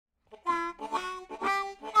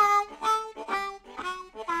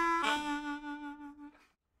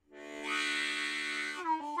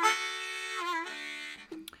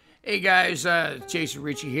Hey guys, Jason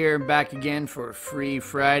Ricci here, back again for Free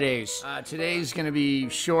Fridays. Today's gonna be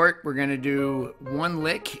short. We're gonna do one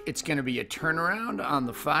lick. It's gonna be a turnaround on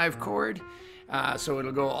the 5 chord. So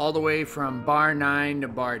it'll go all the way from bar 9 to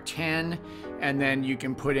bar 10, and then you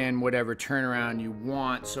can put in whatever turnaround you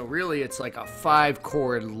want. So really it's like a 5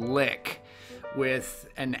 chord lick with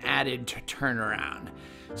an added turnaround.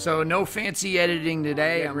 So no fancy editing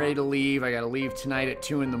today. I'm ready to leave. I gotta leave tonight at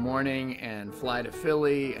 2 in the morning and fly to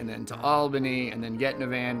Philly and then to Albany and then get in a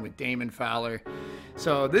van with Damon Fowler.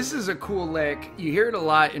 So this is a cool lick. You hear it a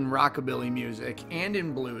lot in rockabilly music and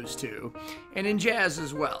in blues too, and in jazz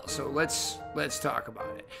as well. So let's talk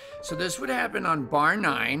about it. So this would happen on bar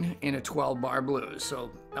 9 in a 12-bar blues. So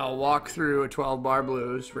I'll walk through a 12-bar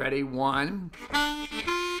blues. Ready? 1.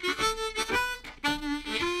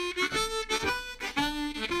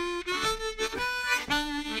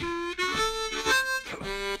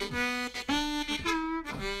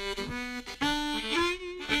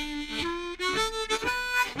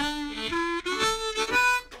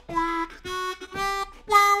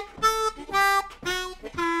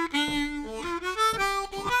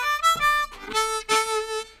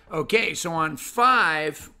 Okay, so on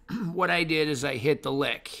 5, what I did is I hit the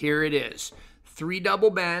lick. Here it is. 3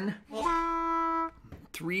 double bend,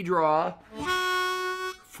 3 draw,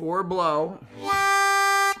 4 blow,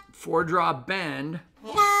 4 draw bend,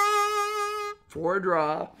 4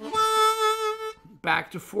 draw,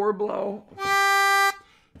 back to 4 blow,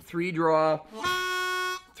 3 draw,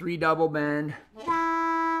 3 double bend,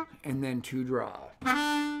 and then 2 draw.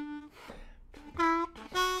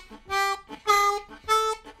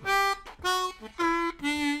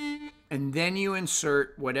 And then you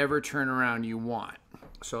insert whatever turnaround you want.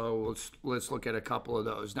 So let's look at a couple of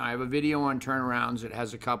those. Now I have a video on turnarounds. It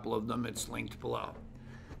has a couple of them. It's linked below.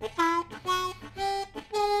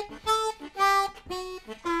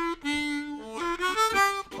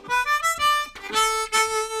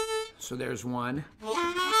 So there's one.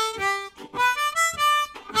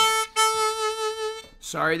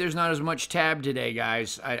 Sorry there's not as much tab today,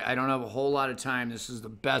 guys. I don't have a whole lot of time. This is the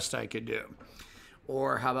best I could do.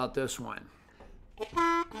 Or how about this one?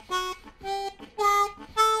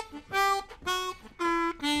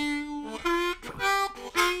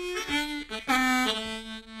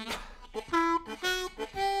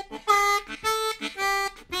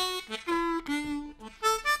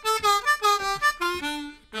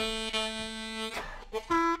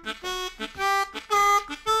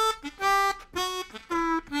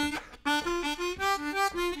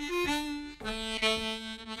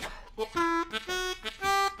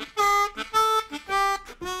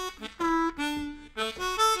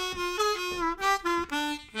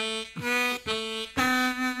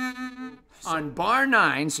 On bar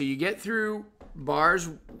 9, so you get through bars,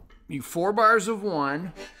 4 bars of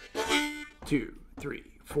 1, 2, 3,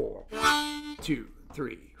 4, 2,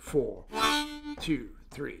 3, 4, 2,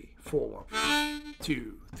 3, 4,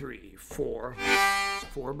 2, 3, 4,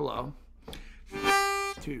 4 blow,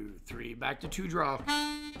 2, 3, back to 2 draw,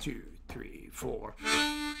 2, 3, 4.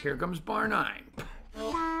 Here comes bar 9.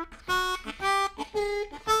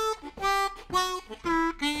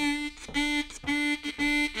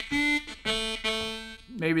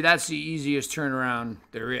 Maybe that's the easiest turnaround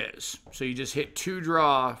there is. So you just hit 2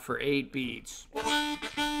 draw for 8 beats.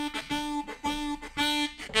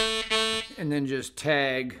 And then just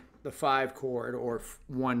tag the 5 chord or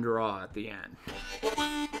 1 draw at the end.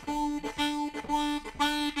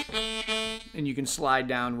 And you can slide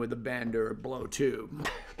down with a bend or a blow too.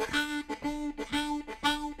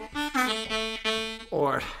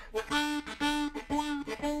 Or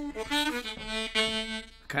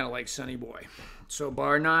kind of like Sonny Boy. So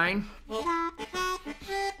bar 9.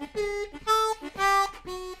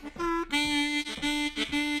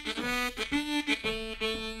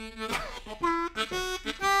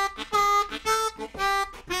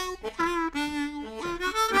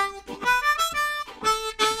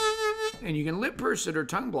 And you can lip purse it or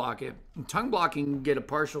tongue block it. Tongue blocking can get a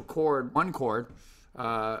partial chord, 1 chord.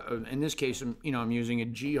 In this case, I'm using a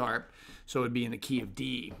G harp, so it would be in the key of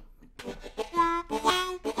D.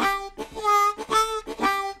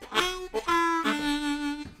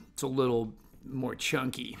 It's a little more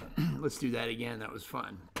chunky. Let's do that again. That was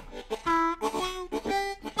fun.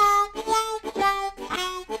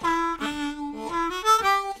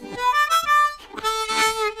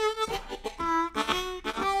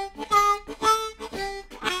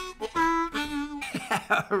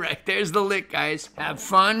 All right, there's the lick, guys. Have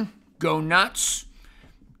fun, go nuts,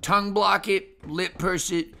 tongue block it, lip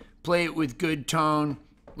purse it, play it with good tone,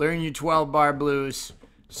 learn your 12-bar blues.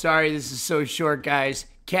 Sorry this is so short, guys.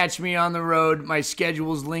 Catch me on the road. My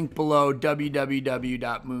schedule's linked below,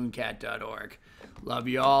 www.mooncat.org. Love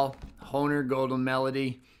you all. Hohner Golden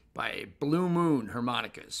Melody by Blue Moon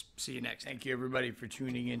Harmonicas. See you next. Thank you, everybody, for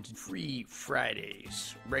tuning in to Free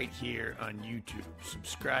Fridays right here on YouTube.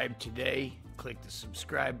 Subscribe today. Click the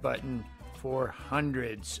subscribe button for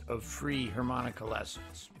hundreds of free harmonica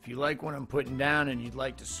lessons. If you like what I'm putting down and you'd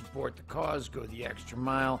like to support the cause, go the extra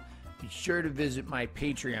mile, be sure to visit my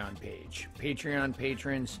Patreon page. Patreon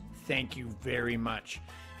patrons, thank you very much.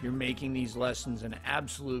 You're making these lessons an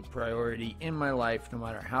absolute priority in my life. No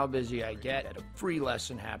matter how busy I get, a free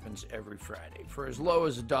lesson happens every Friday. For as low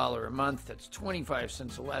as $1 a month, that's 25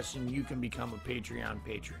 cents a lesson, you can become a Patreon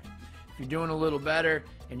patron. If you're doing a little better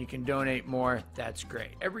and you can donate more, that's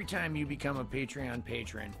great. Every time you become a Patreon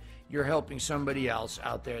patron, you're helping somebody else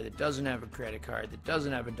out there that doesn't have a credit card, that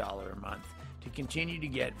doesn't have $1 a month, to continue to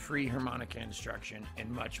get free harmonica instruction and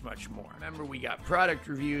much, much more. Remember, we got product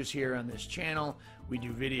reviews here on this channel. We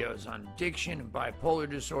do videos on addiction and bipolar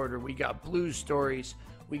disorder. We got blues stories.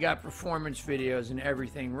 We got performance videos and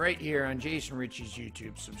everything right here on Jason Ricci's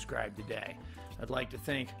YouTube. Subscribe today. I'd like to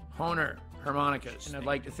thank Hohner Harmonicas, and I'd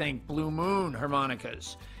like to thank Blue Moon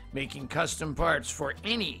Harmonicas, making custom parts for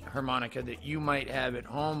any harmonica that you might have at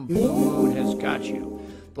home. Blue Moon has got you.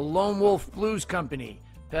 The Lone Wolf Blues Company,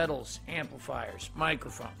 pedals, amplifiers,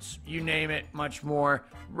 microphones, you name it, much more.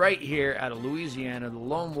 Right here out of Louisiana, the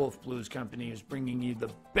Lone Wolf Blues Company is bringing you the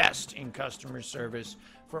best in customer service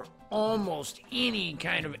for almost any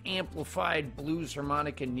kind of amplified blues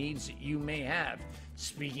harmonica needs that you may have.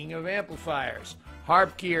 Speaking of amplifiers,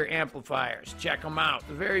 Harp Gear amplifiers, check them out.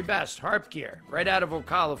 The very best Harp Gear, right out of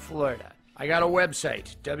Ocala, Florida. I got a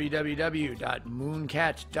website,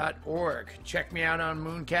 www.mooncat.org. Check me out on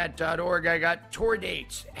mooncat.org. I got tour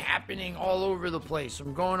dates happening all over the place.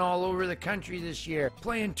 I'm going all over the country this year.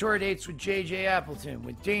 Playing tour dates with J.J. Appleton,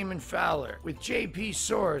 with Damon Fowler, with J.P.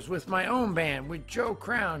 Soares, with my own band, with Joe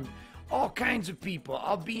Crown, all kinds of people.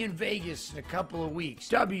 I'll be in Vegas in a couple of weeks.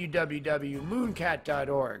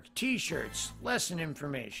 www.mooncat.org. T-shirts, lesson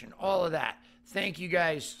information, all of that. Thank you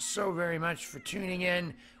guys so very much for tuning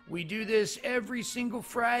in. We do this every single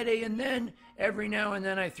Friday, and then every now and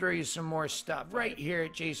then I throw you some more stuff right here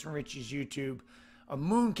at Jason Ricci's YouTube. A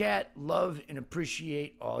Mooncat, love and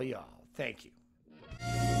appreciate all y'all. Thank you.